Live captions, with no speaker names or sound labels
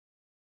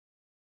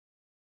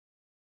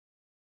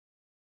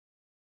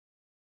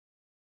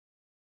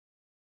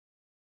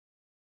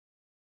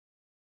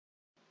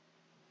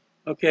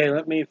Okay,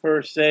 let me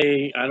first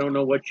say, I don't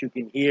know what you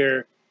can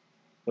hear,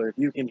 but if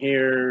you can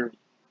hear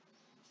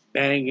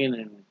banging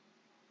and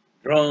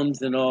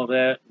drums and all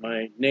that,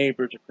 my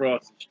neighbors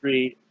across the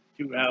street,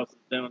 2 houses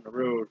down the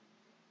road,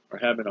 are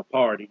having a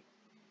party,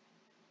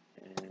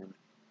 and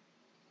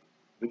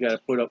we got to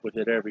put up with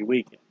it every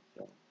weekend.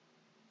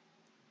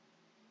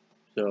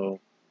 So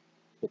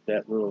put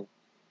that little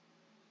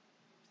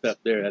stuff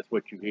there, that's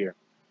what you hear.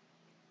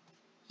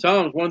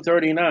 Psalms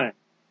 139.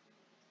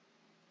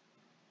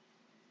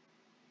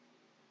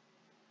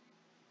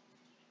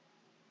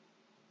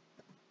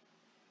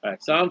 All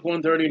right, Psalms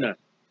 139.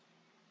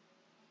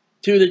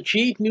 To the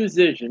chief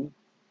musician,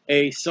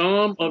 a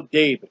psalm of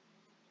David.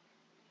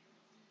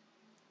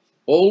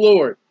 O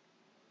Lord,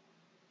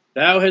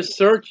 thou hast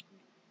searched me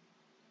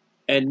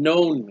and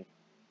known me.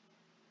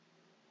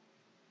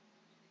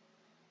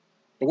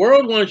 The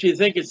world wants you to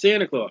think it's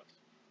Santa Claus.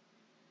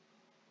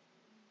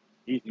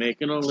 He's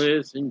making a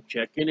list and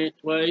checking it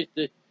twice.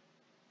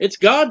 It's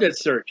God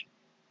that's searching.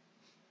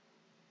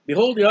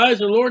 Behold, the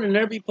eyes of the Lord in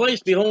every place,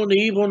 beholding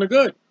the evil and the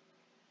good.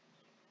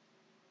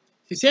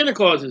 See, Santa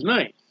Claus is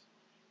nice.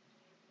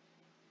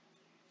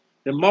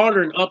 The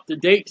modern,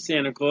 up-to-date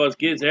Santa Claus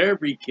gives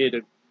every kid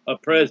a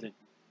present,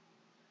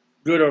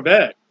 good or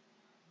bad.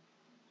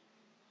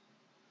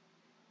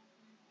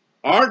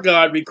 Our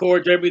God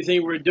records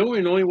everything we're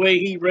doing. The only way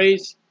he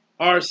erased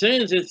our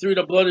sins is through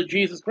the blood of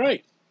Jesus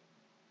Christ.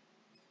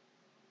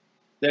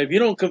 That if you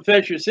don't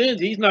confess your sins,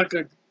 he's not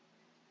going to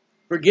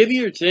forgive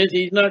you your sins.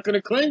 He's not going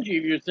to cleanse you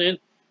of your sins.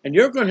 And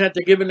you're going to have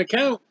to give an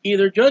account,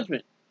 either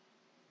judgment.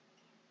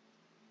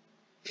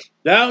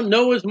 Thou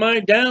knowest my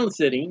down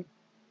sitting,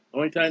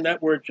 only time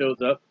that word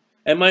shows up,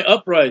 and my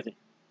uprising.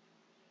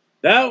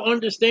 Thou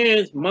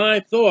understandest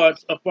my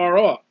thoughts afar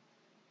off.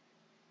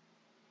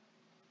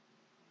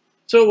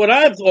 So what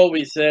I've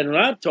always said and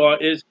I've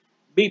taught is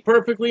be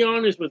perfectly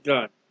honest with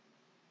God.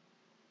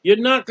 You're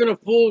not going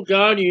to fool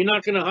God, and you're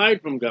not going to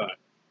hide from God.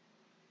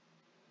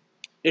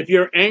 If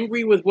you're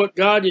angry with what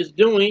God is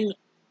doing,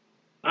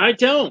 I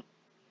tell him.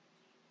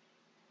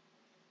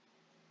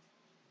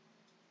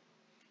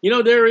 You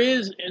know, there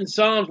is, in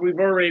Psalms we've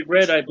already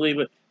read, I believe,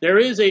 there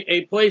is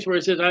a place where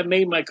it says, I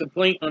made my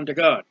complaint unto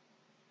God.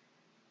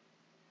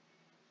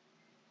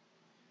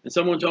 And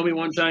someone told me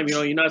one time,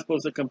 you're not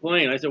supposed to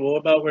complain. I said, well, what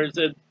about where it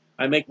said,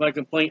 I make my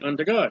complaint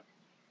unto God?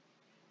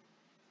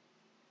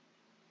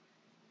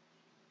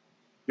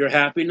 You're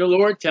happy in the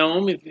Lord, tell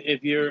him.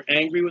 If you're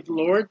angry with the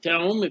Lord,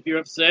 tell him. If you're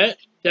upset,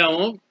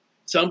 tell him.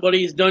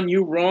 Somebody's done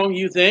you wrong,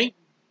 you think,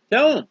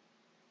 tell him.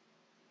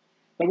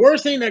 The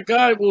worst thing that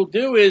God will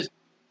do is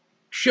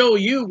show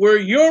you where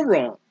you're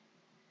wrong.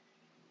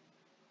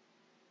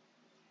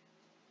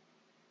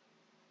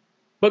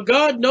 But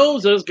God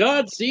knows us.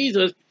 God sees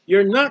us.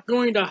 You're not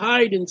going to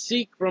hide and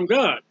seek from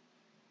God.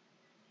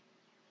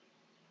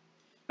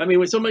 I mean,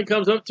 when somebody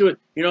comes up to it,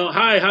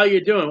 hi, how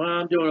you doing? Well,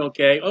 I'm doing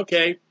okay.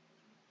 Okay.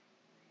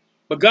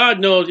 But God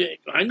knows,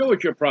 I know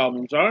what your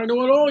problems are. I know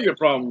what all your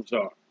problems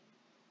are.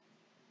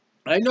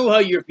 I know how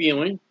you're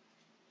feeling.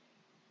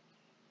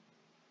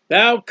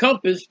 Thou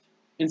compassest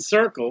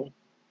encircle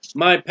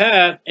my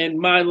path and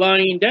my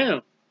lying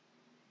down.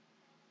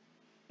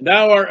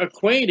 Thou art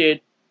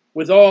acquainted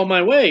with all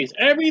my ways.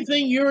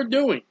 Everything you're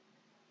doing.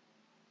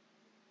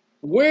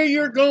 Where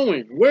you're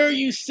going. Where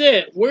you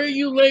sit. Where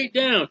you lay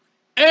down.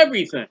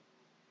 Everything.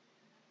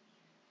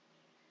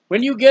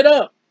 When you get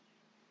up.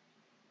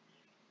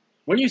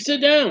 When you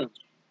sit down.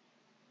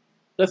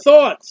 The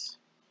thoughts.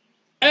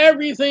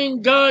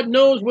 Everything God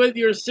knows, whether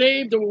you're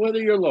saved or whether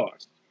you're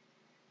lost.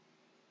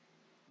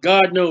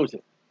 God knows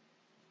it.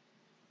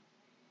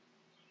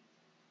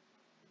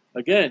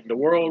 Again, the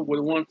world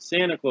would want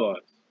Santa Claus.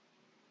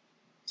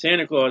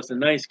 Santa Claus, the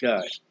nice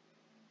guy.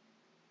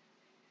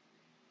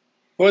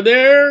 For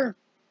there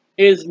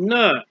is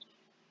not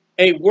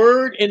a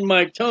word in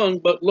my tongue,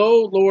 but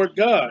lo, Lord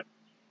God,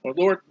 or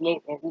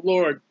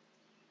Lord,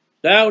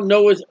 thou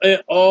knowest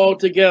it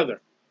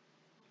altogether.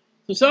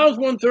 So Psalms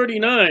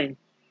 139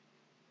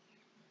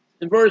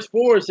 in verse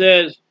 4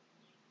 says,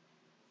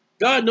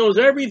 God knows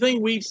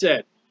everything we've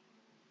said,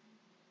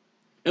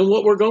 and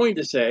what we're going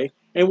to say,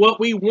 and what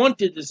we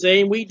wanted to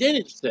say and we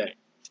didn't say.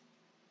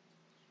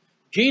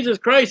 Jesus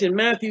Christ in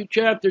Matthew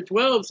chapter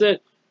 12 said,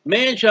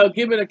 man shall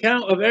give an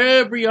account of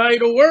every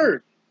idle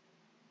word.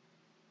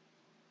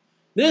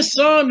 This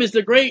psalm is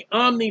the great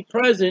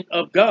omnipresence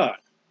of God.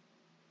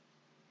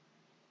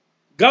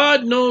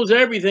 God knows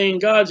everything.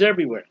 God's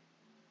everywhere.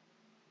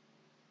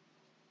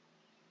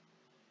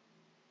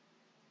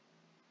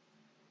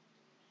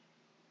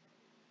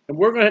 And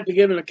we're going to have to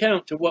give an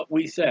account to what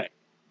we say,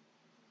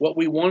 what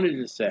we wanted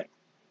to say.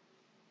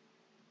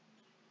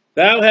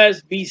 Thou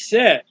hast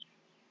beset,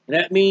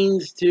 that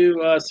means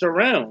to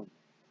surround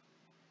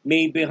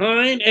me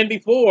behind and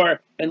before,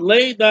 and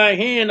laid thy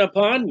hand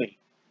upon me.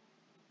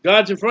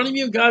 God's in front of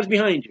you, God's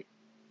behind you.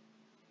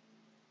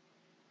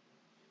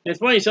 And it's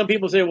funny, some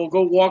people say, well,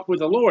 go walk with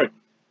the Lord.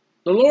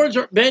 The Lord's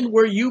been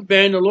where you've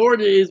been. The Lord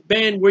has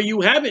been where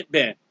you haven't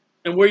been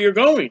and where you're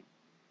going.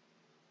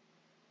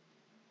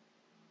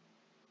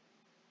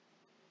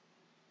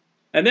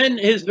 And then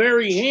his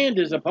very hand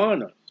is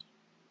upon us.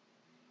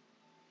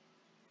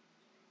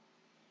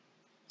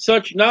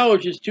 Such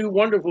knowledge is too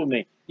wonderful for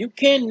me. You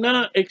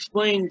cannot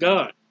explain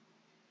God.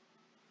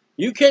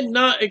 You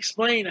cannot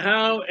explain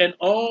how an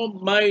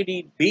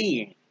almighty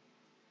being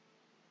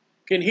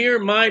can hear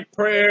my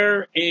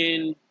prayer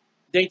in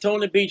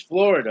Daytona Beach,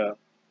 Florida,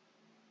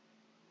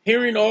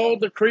 hearing all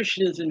the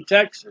Christians in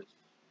Texas,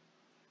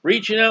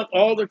 reaching out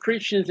all the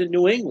Christians in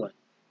New England,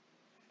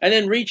 and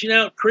then reaching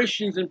out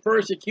Christians in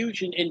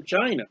persecution in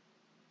China.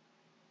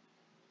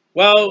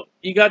 While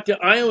you got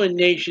the island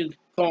nations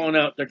calling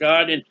out to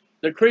God, and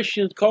the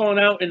Christians calling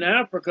out in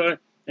Africa,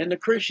 and the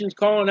Christians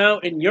calling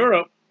out in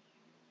Europe,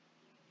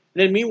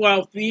 and then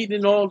meanwhile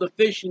feeding all the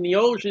fish in the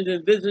oceans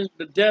and visiting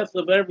the death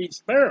of every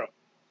sparrow.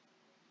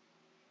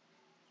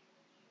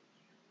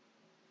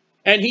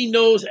 And he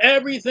knows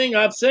everything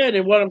I've said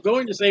and what I'm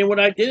going to say and what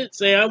I didn't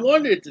say I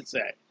wanted to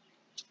say.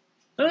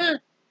 Huh?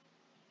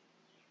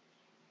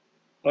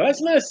 Well,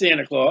 that's not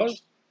Santa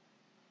Claus.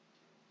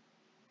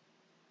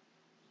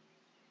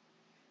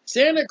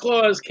 Santa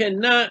Claus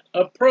cannot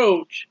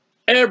approach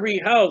every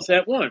house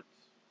at once.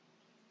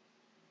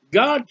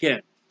 God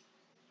can.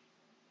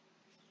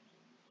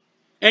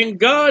 And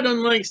God,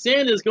 unlike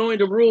Santa, is going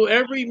to rule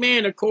every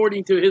man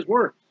according to his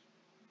work.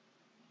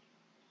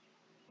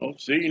 Oh,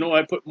 see,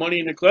 I put money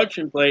in the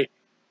collection plate.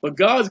 But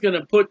God's going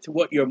to put to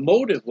what your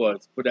motive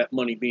was for that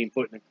money being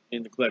put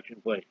in the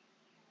collection plate.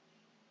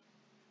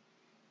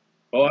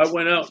 Oh, I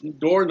went out and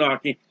door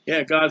knocking.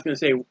 Yeah, God's going to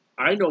say,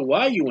 I know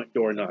why you went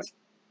door knocking.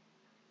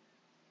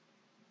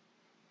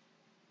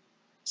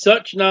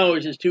 Such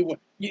knowledge is too...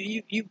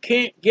 You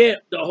can't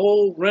get the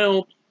whole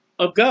realm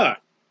of God.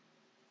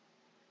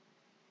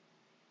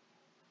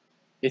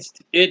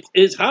 It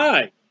is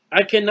high.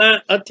 I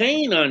cannot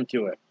attain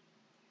unto it.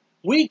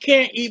 We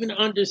can't even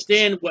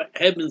understand what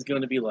heaven's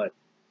going to be like.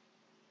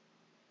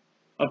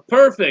 A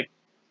perfect,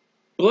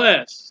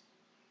 blessed,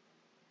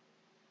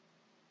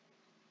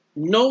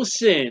 no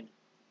sin,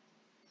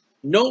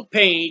 no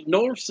pain,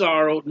 no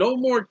sorrow, no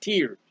more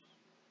tears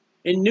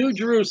in New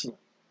Jerusalem.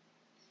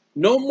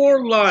 No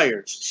more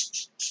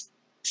liars.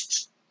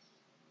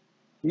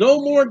 No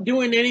more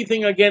doing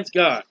anything against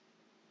God.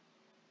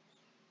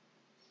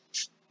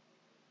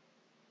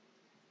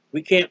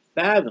 We can't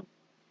fathom.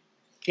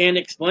 Can't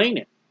explain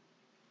it.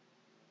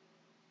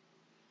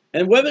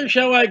 And whither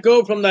shall I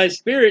go from thy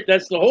spirit?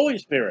 That's the Holy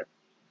Spirit.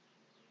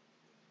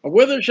 Or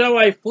whither shall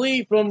I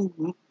flee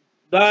from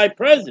thy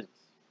presence?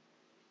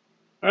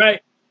 All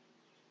right.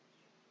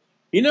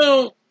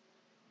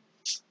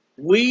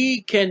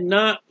 We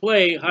cannot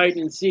play hide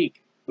and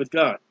seek with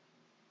God.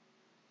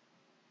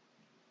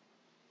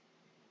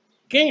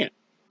 Can't.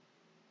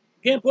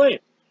 Can't play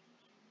it.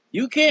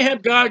 You can't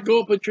have God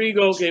go up a tree,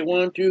 go, okay,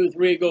 1, 2,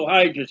 3, go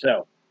hide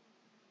yourself.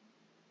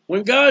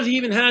 When God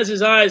even has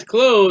his eyes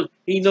closed,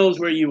 he knows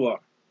where you are.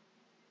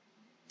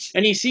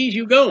 And he sees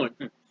you going.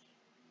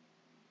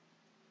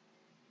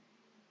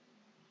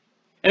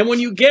 And when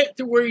you get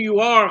to where you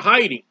are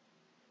hiding,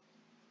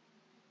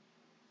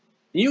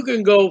 you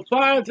can go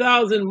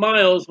 5,000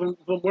 miles from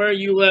where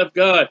you left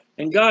God,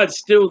 and God's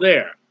still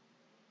there.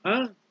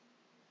 Huh?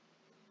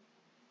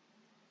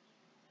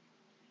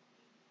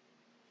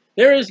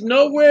 There is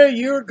nowhere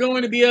you're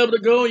going to be able to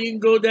go. You can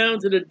go down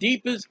to the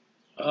deepest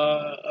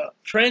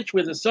trench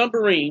with a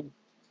submarine,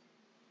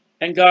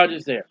 and God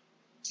is there.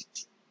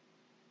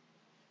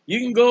 You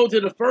can go to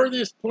the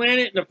furthest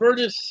planet, the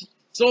furthest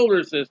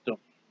solar system,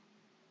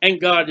 and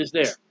God is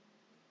there.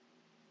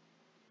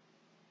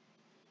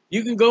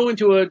 You can go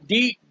into a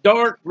deep,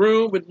 dark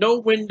room with no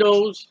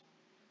windows,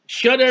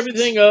 shut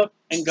everything up,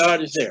 and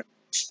God is there.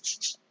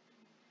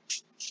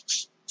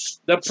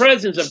 The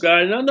presence of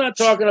God, and I'm not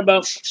talking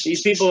about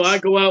these people, I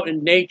go out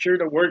in nature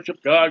to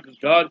worship God,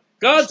 because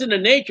God's in the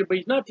nature, but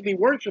he's not to be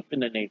worshipped in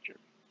the nature.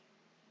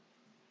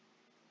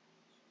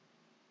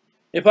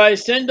 If I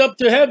ascend up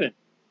to heaven,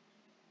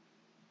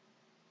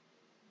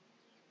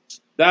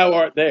 thou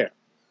art there.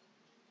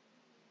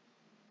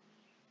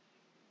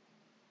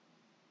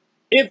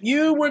 If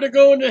you were to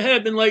go into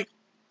heaven like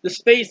the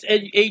space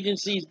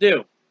agencies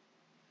do,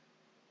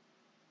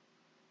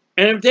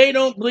 and if they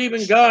don't believe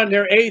in God and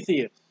they're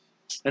atheists,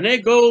 and they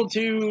go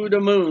to the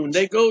moon,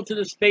 they go to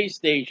the space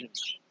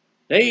stations,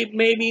 they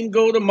maybe even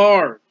go to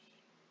Mars.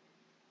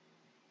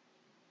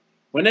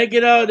 When they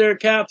get out of their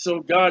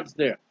capsule, God's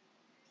there.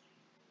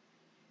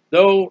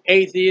 Though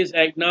atheist,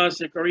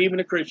 agnostic, or even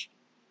a Christian,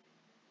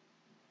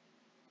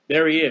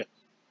 there he is.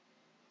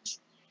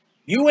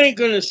 You ain't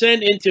going to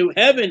send into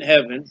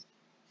heaven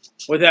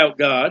without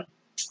God.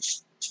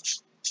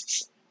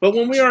 But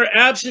when we are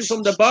absent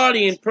from the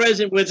body and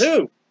present with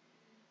who?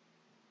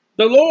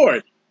 The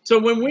Lord. So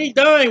when we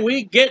die,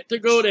 we get to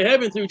go to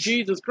heaven through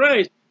Jesus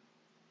Christ.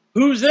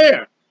 Who's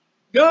there?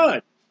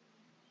 God.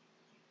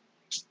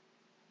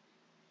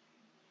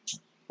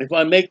 If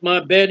I make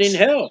my bed in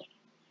hell,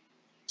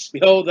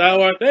 behold,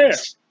 thou art there.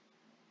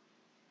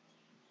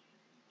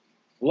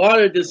 A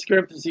lot of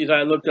discrepancies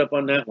I looked up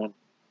on that one.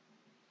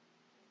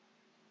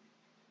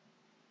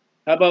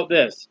 How about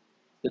this?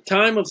 The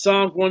time of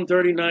Psalms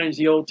 139 is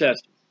the Old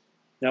Testament.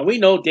 Now we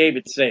know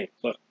David's saved,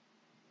 but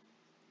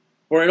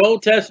for an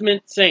Old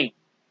Testament saint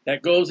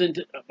that goes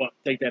into, well,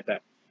 take that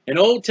back. An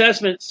Old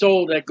Testament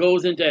soul that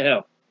goes into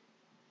hell,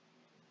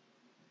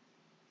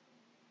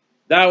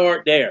 thou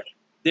art there.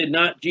 Did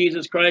not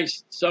Jesus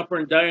Christ suffer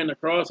and die on the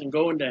cross and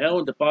go into hell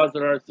and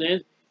deposit our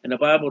sins? And the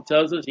Bible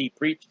tells us he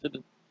preached to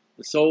the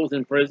souls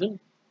in prison.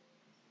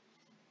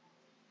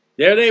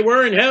 There they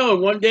were in hell,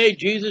 and one day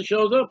Jesus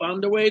shows up.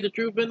 I'm the way, the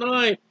truth, and the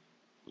life.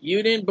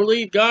 You didn't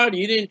believe God.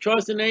 You didn't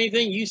trust in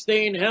anything. You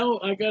stay in hell.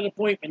 I got an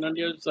appointment on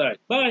the other side.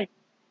 Bye.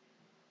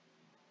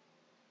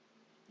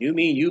 You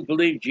mean you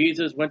believe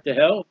Jesus went to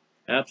hell?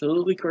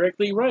 Absolutely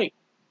correctly right.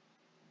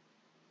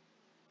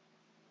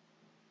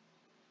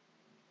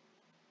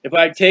 If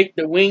I take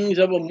the wings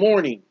of a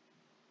morning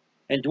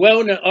and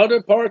dwell in the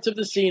other parts of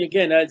the scene,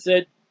 again, I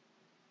said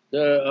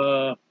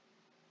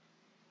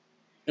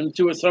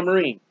into a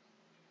submarine.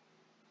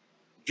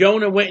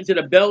 Jonah went into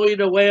the belly of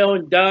the whale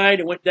and died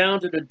and went down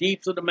to the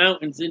deeps of the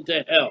mountains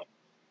into hell.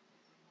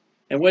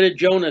 And what did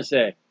Jonah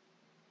say?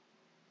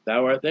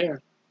 Thou art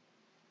there.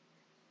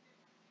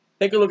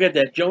 Take a look at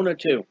that. Jonah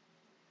 2.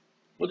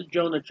 What is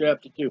Jonah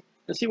chapter 2?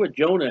 Let's see what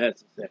Jonah has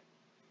to say.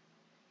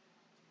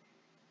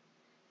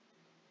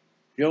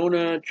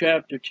 Jonah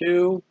chapter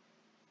 2.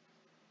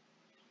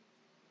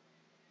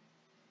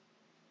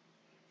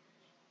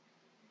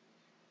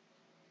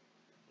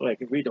 Oh, I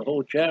could read the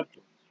whole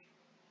chapter.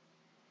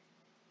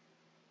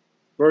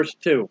 Verse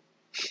 2.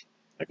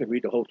 I could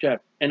read the whole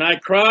chapter. And I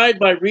cried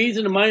by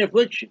reason of my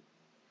affliction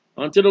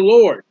unto the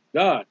Lord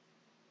God,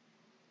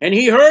 and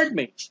he heard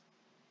me.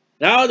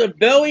 Now the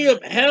belly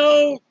of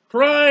hell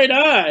cried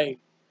I.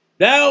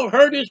 Thou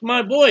heardest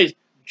my voice.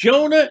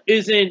 Jonah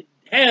is in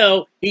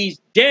hell.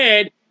 He's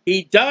dead.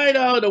 He died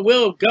out of the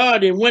will of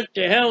God and went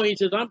to hell. He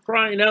says, I'm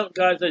crying out.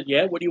 God says,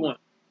 yeah, what do you want?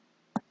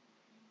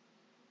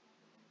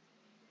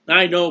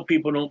 I know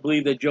people don't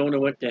believe that Jonah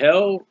went to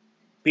hell.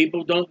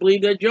 People don't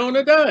believe that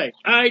Jonah died.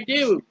 I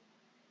do.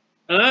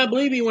 And I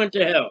believe he went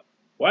to hell.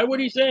 Why would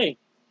he say?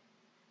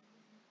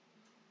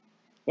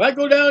 If I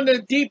go down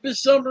the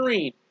deepest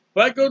submarine,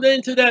 if I go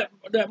into that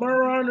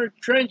Mariana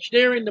Trench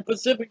there in the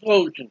Pacific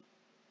Ocean,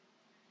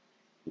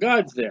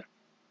 God's there.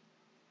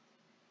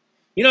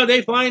 You know,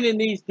 they find in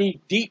these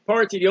deep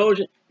parts of the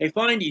ocean, they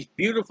find these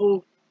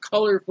beautiful,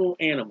 colorful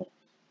animals.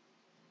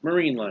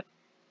 Marine life.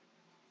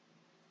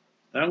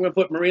 And I'm going to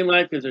put marine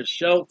life because there's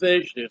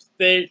shellfish, there's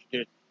fish,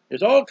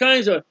 there's all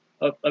kinds of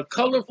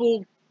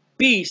colorful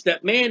beasts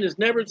that man has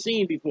never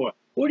seen before.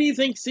 Who do you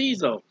think sees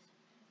those?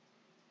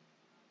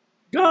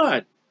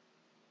 God.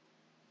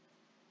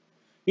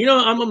 You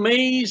know, I'm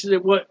amazed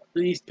at what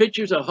these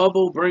pictures of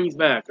Hubble brings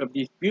back of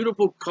these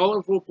beautiful,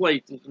 colorful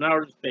places in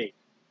outer space.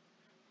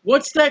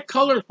 What's that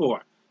color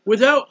for?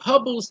 Without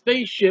Hubble's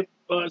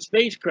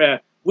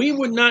spacecraft, we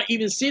would not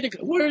even see the.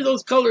 What are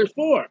those colors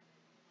for?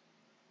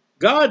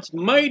 God's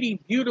mighty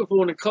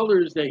beautiful in the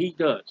colors that he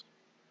does.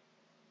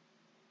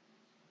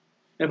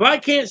 If I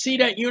can't see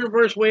that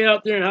universe way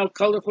out there and how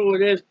colorful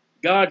it is,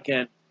 God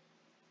can.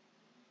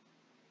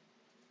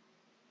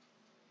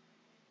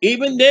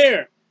 Even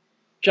there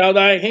shall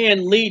thy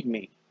hand lead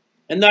me,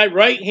 and thy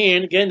right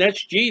hand, again,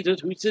 that's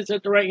Jesus who sits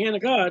at the right hand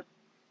of God,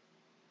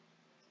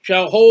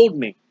 shall hold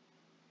me.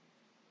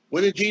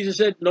 What did Jesus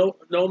say? No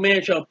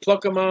man shall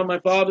pluck him out of my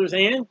Father's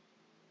hand.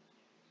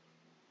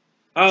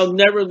 I'll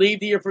never leave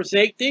thee or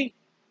forsake thee.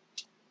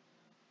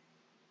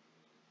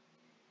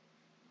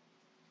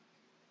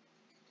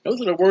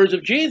 Those are the words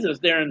of Jesus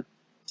there in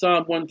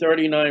Psalm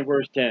 139,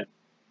 verse 10.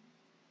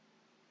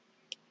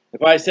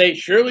 If I say,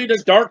 surely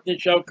the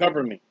darkness shall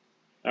cover me.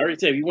 I already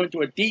said, he went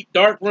to a deep,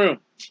 dark room.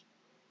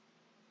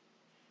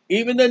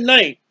 Even the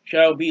night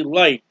shall be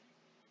light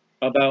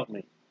about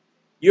me.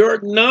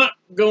 You're not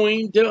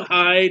going to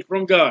hide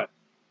from God.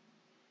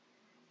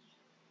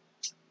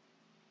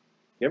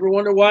 You ever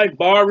wonder why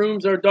bar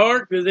rooms are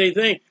dark? Because they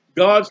think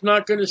God's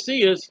not going to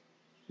see us.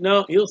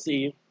 No, he'll see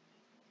you.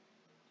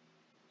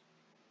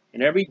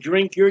 And every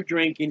drink you're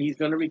drinking, he's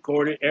going to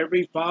record it.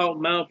 Every foul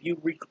mouth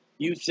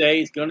you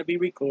say is going to be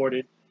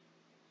recorded.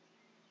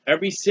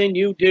 Every sin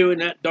you do in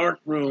that dark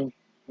room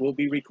will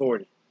be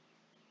recorded.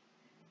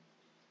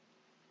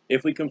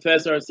 If we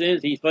confess our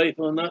sins, he's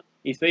faithful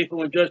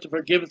and just to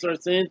forgive us our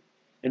sins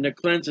and to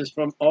cleanse us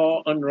from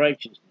all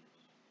unrighteousness.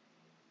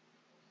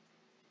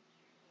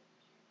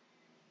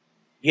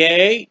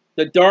 Yea,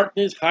 the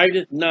darkness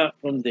hideth not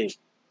from thee,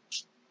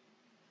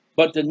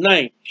 but the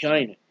night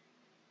shineth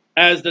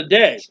as the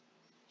day,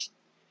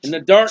 and the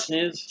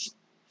darkness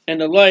and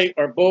the light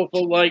are both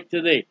alike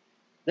to thee.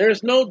 There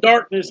is no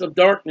darkness of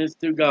darkness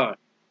to God.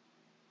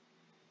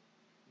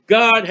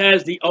 God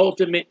has the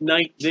ultimate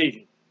night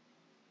vision.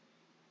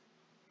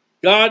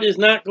 God is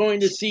not going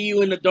to see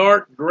you in the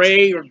dark,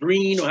 gray, or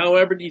green, or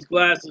however these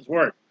glasses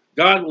work.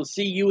 God will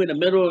see you in the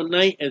middle of the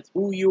night as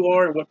who you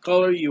are and what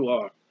color you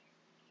are.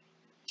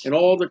 And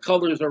all the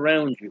colors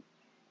around you.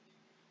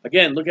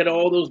 Again, look at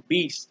all those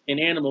beasts and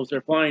animals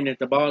they're flying at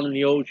the bottom of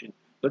the ocean.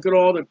 Look at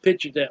all the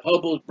pictures that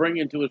Hubble is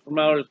bringing to us from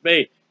outer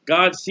space.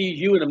 God sees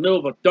you in the middle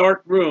of a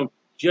dark room,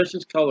 just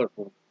as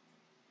colorful,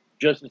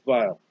 just as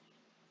vile.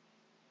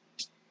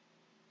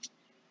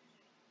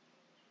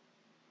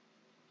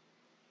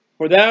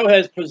 For thou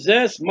hast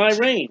possessed my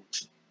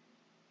reins.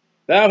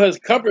 Thou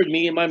hast covered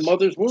me in my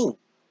mother's womb.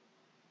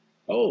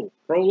 Oh,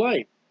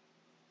 pro-life.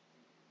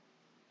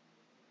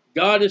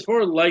 God is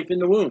for life in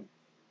the womb.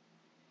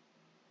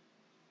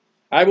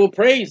 I will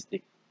praise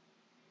thee,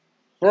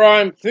 for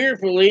I am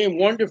fearfully and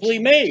wonderfully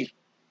made.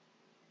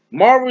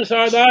 Marvelous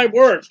are thy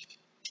works,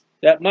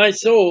 that my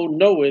soul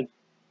knoweth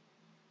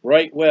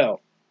right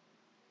well.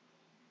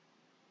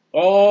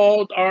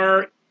 All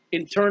our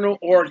internal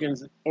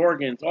organs,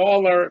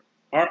 all our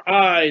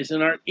eyes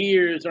and our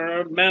ears,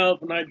 our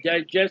mouth and our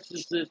digestive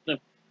system,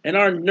 and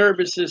our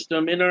nervous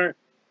system, and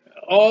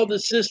all the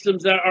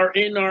systems that are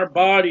in our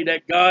body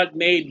that God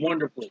made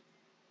wonderfully.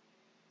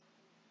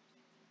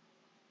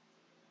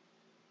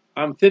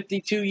 I'm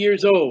 52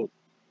 years old.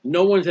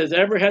 No one has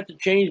ever had to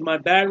change my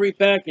battery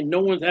pack, and no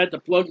one's had to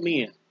plug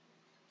me in.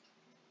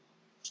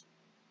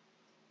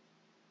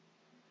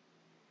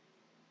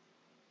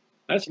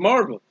 That's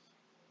marvelous.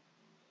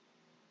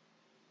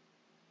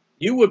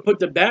 You would put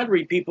the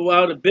battery people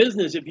out of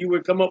business if you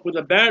would come up with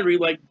a battery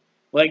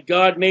like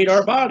God made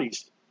our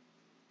bodies.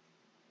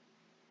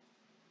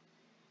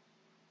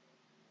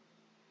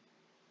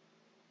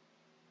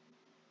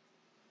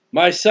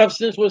 My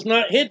substance was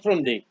not hid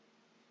from thee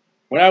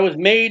when I was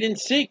made in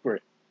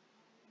secret.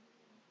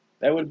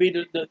 That would be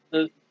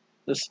the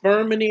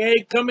sperm and the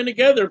egg coming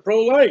together,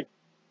 pro-life.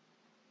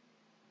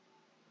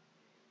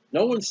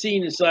 No one's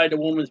seen inside the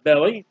woman's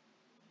belly.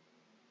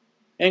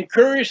 And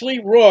curiously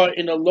wrought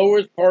in the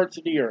lowest parts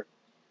of the earth.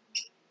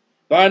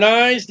 Thine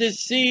eyes did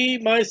see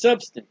my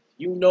substance.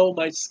 You know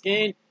my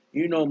skin.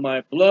 You know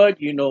my blood.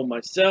 You know my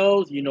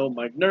cells. You know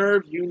my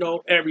nerves. You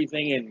know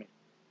everything in me.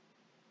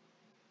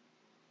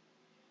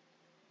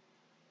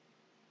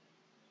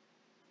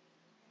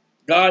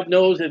 God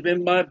knows if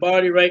in my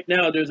body right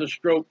now there's a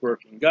stroke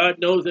working. God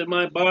knows in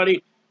my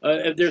body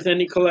if there's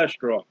any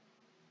cholesterol.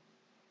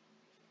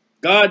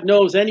 God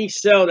knows any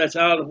cell that's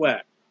out of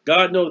whack.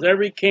 God knows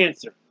every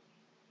cancer.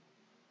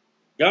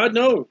 God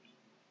knows.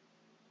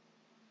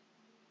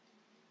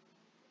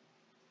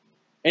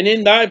 And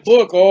in thy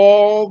book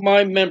all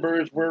my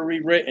members were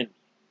rewritten.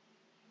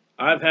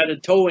 I've had a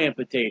toe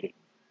amputated.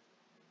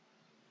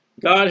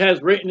 God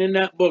has written in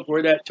that book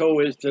where that toe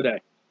is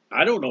today.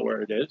 I don't know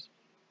where it is.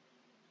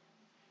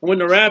 When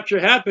the rapture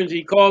happens,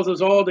 he calls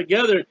us all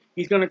together.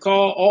 He's going to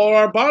call all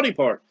our body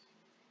parts.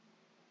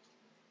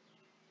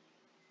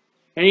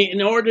 And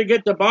in order to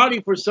get the body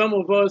for some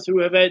of us who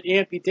have had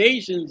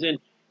amputations and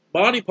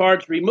body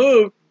parts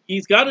removed,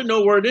 he's got to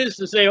know where it is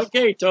to say,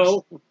 okay,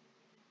 toe,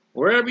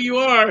 wherever you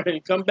are,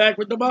 and come back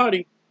with the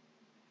body.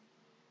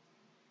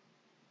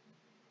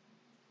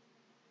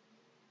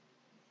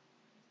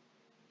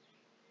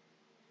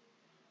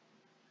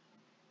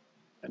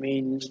 I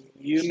mean,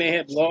 you may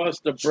have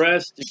lost a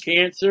breast to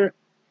cancer.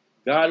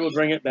 God will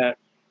bring it back.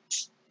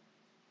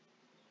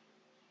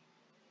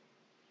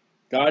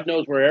 God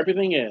knows where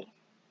everything is.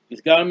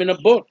 He's got them in a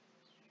book.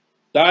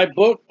 Thy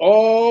book,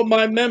 all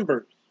my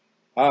members,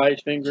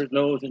 eyes, fingers,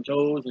 nose, and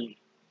toes, and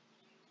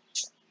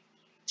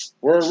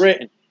were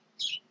written,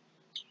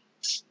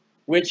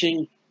 which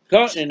in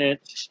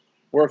continents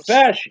were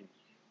fashioned,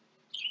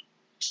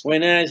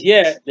 when as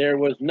yet there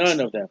was none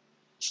of them.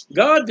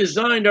 God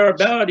designed our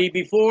body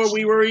before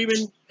we were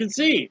even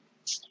conceived.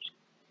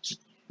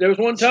 There was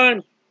one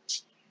time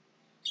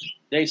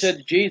they said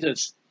to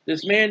Jesus,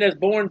 "This man that's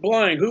born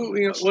blind, who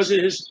was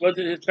it? His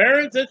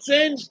parents that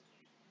sinned?"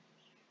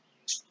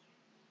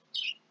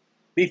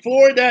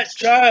 Before that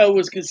child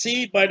was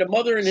conceived by the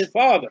mother and his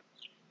father,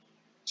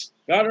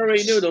 God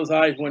already knew those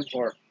eyes went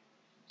for.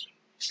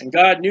 And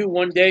God knew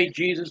one day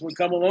Jesus would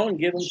come along and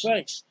give him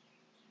sight.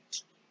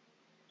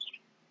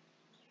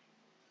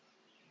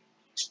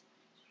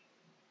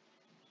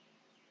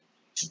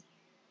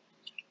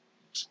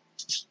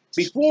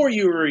 Before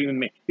you were even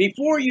made,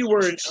 before you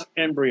were an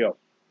embryo.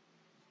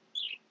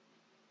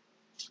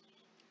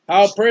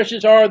 How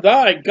precious are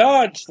thy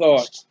God's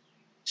thoughts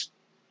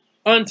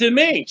unto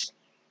me.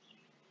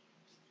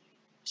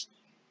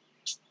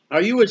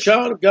 Are you a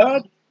child of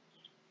God?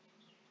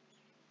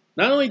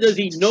 Not only does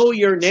he know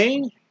your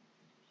name,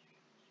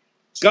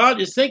 God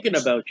is thinking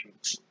about you.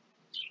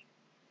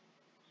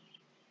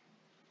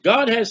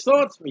 God has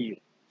thoughts for you.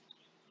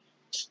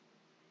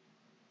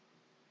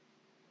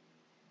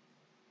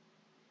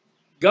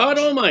 God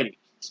Almighty,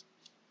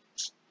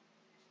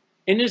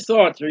 and his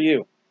thoughts are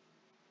you.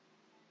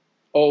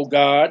 O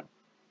God,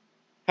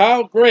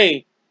 how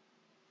great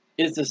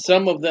is the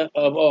sum of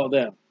all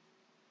them?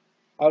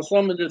 How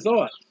sum of the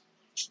thoughts?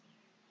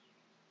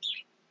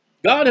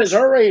 God has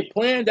already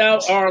planned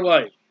out our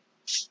life.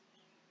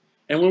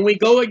 And when we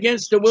go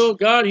against the will of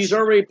God, he's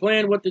already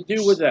planned what to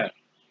do with that.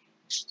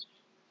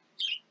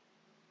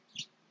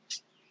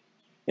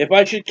 If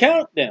I should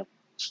count them,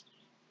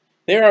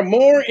 they are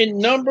more in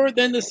number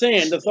than the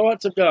sand, the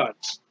thoughts of God.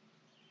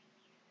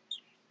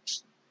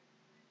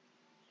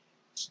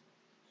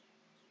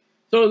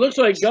 So it looks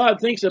like God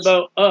thinks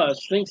about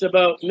us, thinks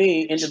about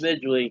me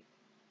individually,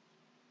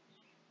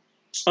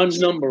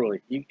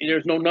 unnumberably.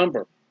 There's no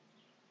number.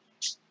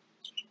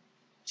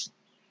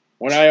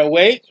 When I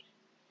awake,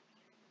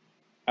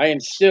 I am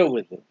still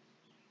with him.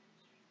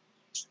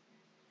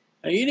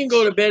 Now, you didn't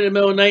go to bed in the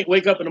middle of the night,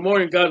 wake up in the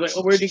morning, God's like,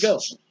 oh, where'd he go?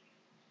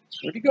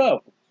 Where'd he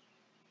go?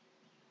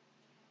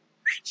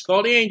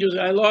 Call the angels,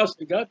 I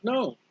lost it. God,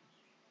 no.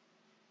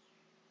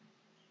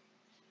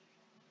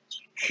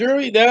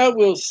 Surely thou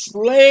wilt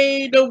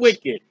slay the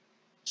wicked,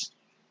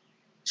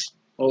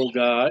 O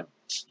God.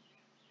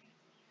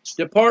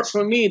 Depart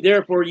from me,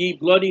 therefore, ye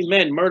bloody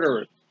men,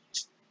 murderers.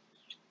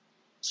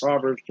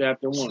 Proverbs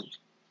chapter 1.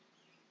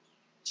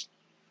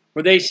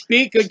 For they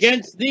speak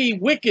against thee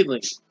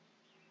wickedly,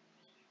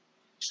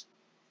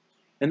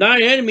 and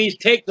thine enemies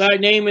take thy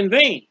name in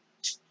vain.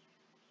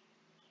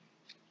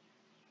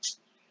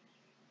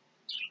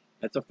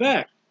 That's a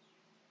fact.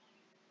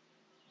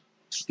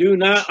 Do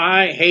not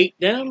I hate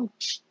them,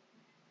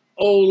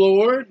 O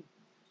Lord,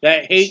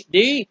 that hate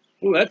thee?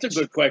 Ooh, that's a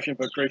good question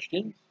for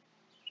Christians.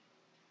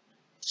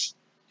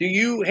 Do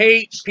you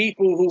hate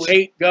people who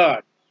hate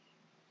God?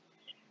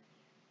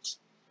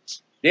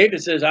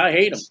 David says, I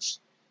hate them.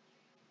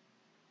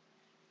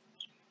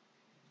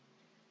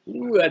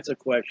 Ooh, that's a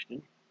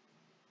question.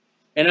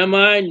 And am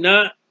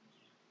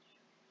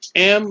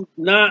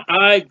not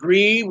I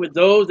grieved with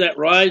those that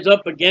rise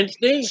up against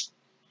thee?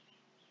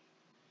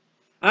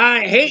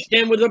 I hate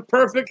them with a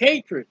perfect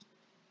hatred.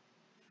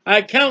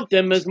 I count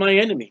them as my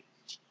enemy.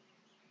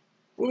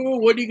 Ooh,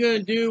 what are you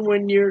going to do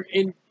when you're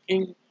in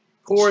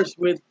course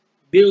with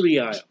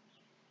Belial?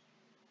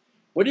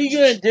 What are you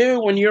going to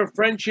do when your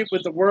friendship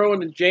with the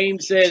world, and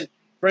James says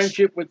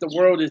friendship with the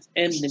world is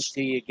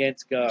enmity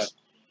against God?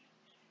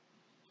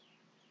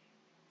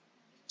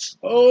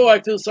 Oh,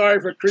 I feel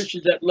sorry for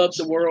Christians that love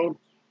the world.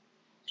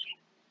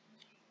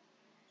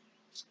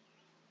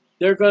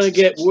 They're going to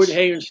get wood,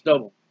 hay, and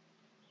stubble.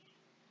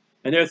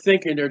 And they're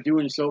thinking they're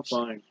doing so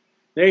fine.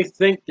 They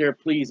think they're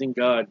pleasing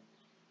God.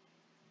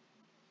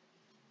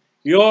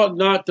 You ought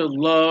not to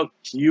love,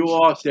 you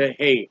ought to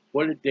hate.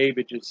 What did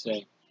David just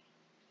say?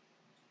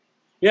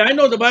 Yeah, I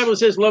know the Bible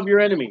says love your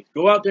enemies.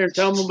 Go out there and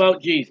tell them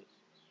about Jesus.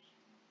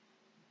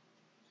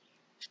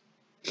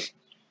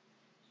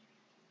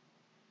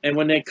 And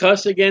when they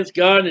cuss against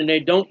God and they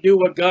don't do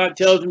what God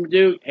tells them to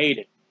do, hate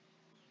it.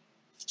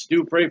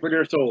 Do pray for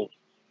their souls.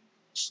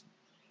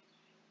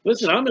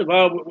 Listen, I'm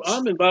involved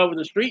with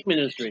the street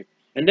ministry,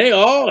 and they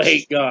all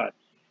hate God.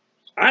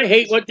 I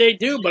hate what they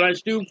do, but I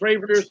still pray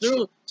for their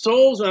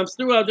souls, and I'm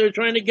still out there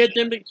trying to get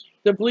them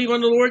to believe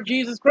on the Lord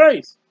Jesus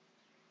Christ.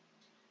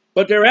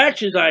 But their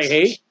actions I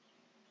hate.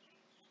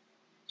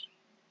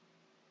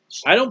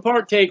 I don't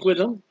partake with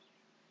them.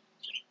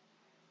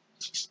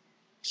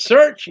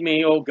 Search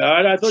me, O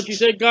God. I thought you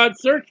said God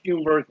searched you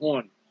in verse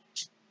 1.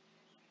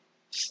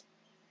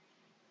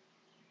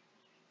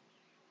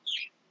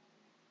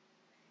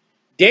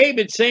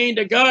 David saying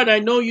to God, I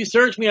know you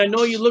search me, I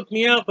know you look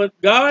me out, but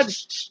God,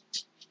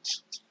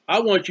 I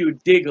want you to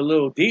dig a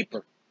little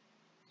deeper.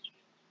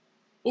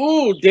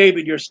 Ooh,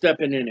 David, you're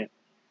stepping in it.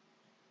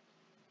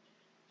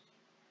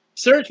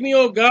 Search me,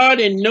 O God,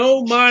 and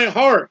know my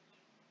heart.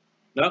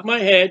 Not my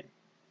head.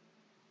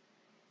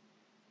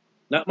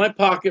 Not my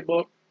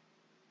pocketbook.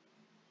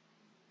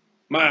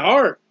 My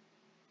heart.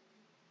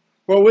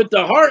 For with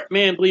the heart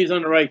man believes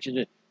unto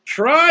righteousness.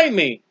 Try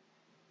me.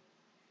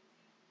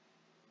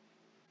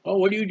 Oh,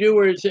 what do you do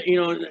where it's,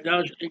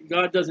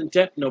 God doesn't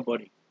tempt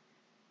nobody?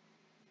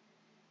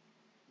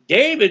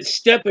 David's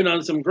stepping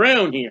on some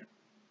ground here.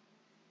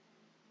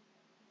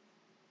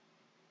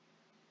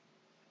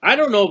 I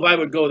don't know if I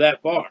would go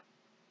that far.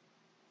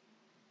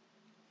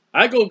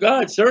 I go,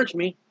 God, search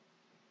me.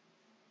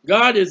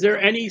 God, is there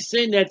any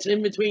sin that's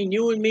in between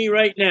you and me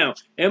right now?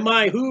 Am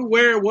I who,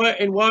 where, what,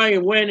 and why,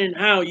 and when, and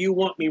how you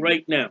want me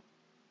right now?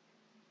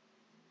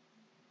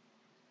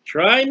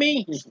 Try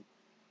me?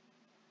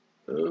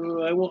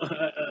 Oh,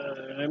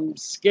 I'm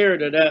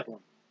scared of that one.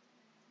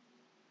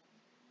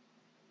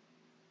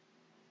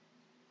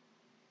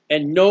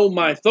 And know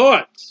my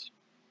thoughts.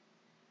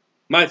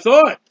 My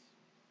thoughts.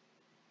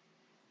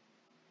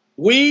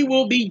 We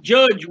will be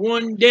judged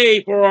one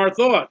day for our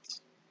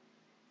thoughts.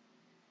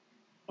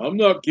 I'm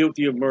not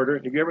guilty of murder.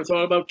 Have you ever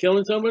thought about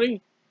killing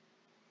somebody?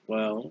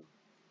 Well,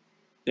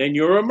 then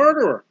you're a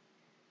murderer.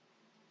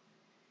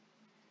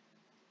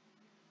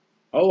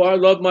 Oh, I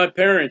love my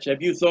parents.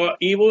 Have you thought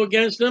evil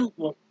against them?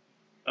 Well,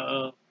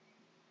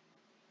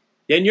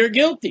 then you're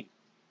guilty.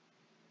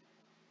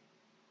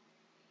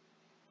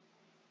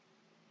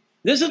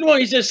 This is when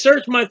he says,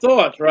 search my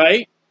thoughts,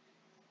 right?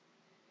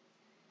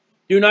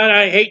 Do not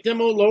I hate them,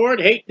 O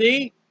Lord, hate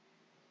thee?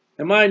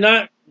 Am I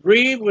not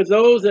grieved with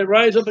those that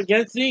rise up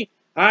against thee?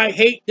 I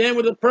hate them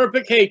with a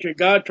perfect hatred.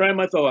 God, try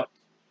my thoughts.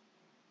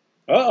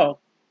 Uh-oh.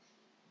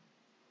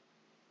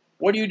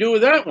 What do you do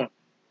with that one?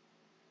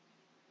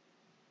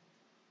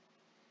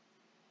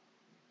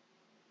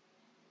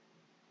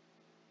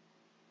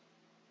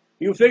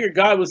 You figure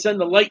God would send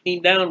the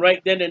lightning down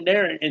right then and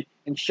there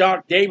and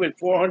shock David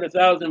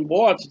 400,000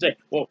 watts and say,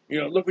 well,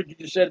 look what you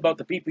just said about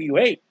the people you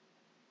hate.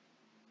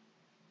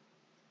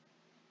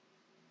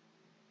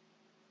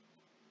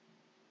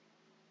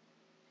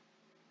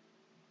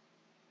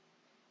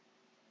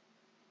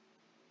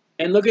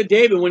 And look at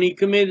David when he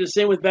committed a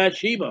sin with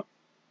Bathsheba,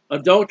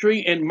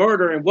 adultery and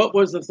murder. And what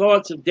was the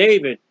thoughts of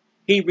David?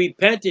 He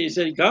repented. He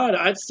said, God,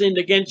 I've sinned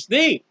against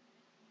thee.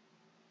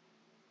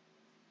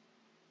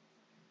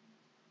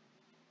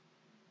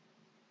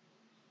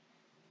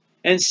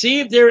 And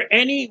see if there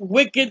any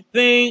wicked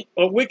thing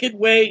or wicked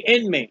way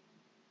in me.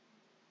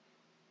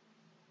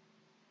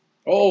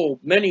 Oh,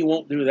 many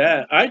won't do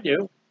that. I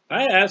do.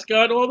 I ask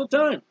God all the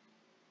time.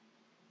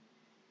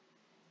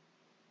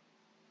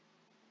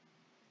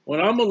 When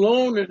I'm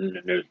alone and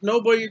there's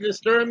nobody to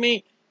disturb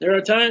me, there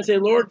are times I say,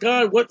 Lord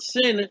God, what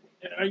sin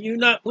are you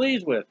not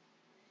pleased with?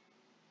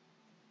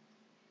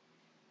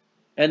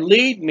 And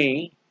lead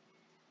me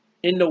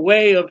in the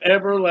way of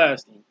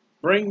everlasting.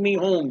 Bring me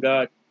home,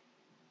 God.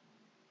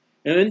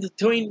 And in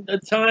between the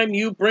time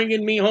you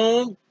bringing me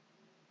home,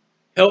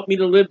 help me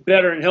to live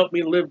better and help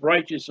me to live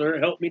righteouser.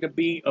 Help me to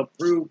be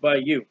approved by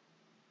you.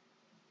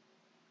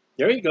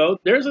 There you go.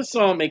 There's a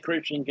psalm a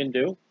Christian can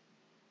do.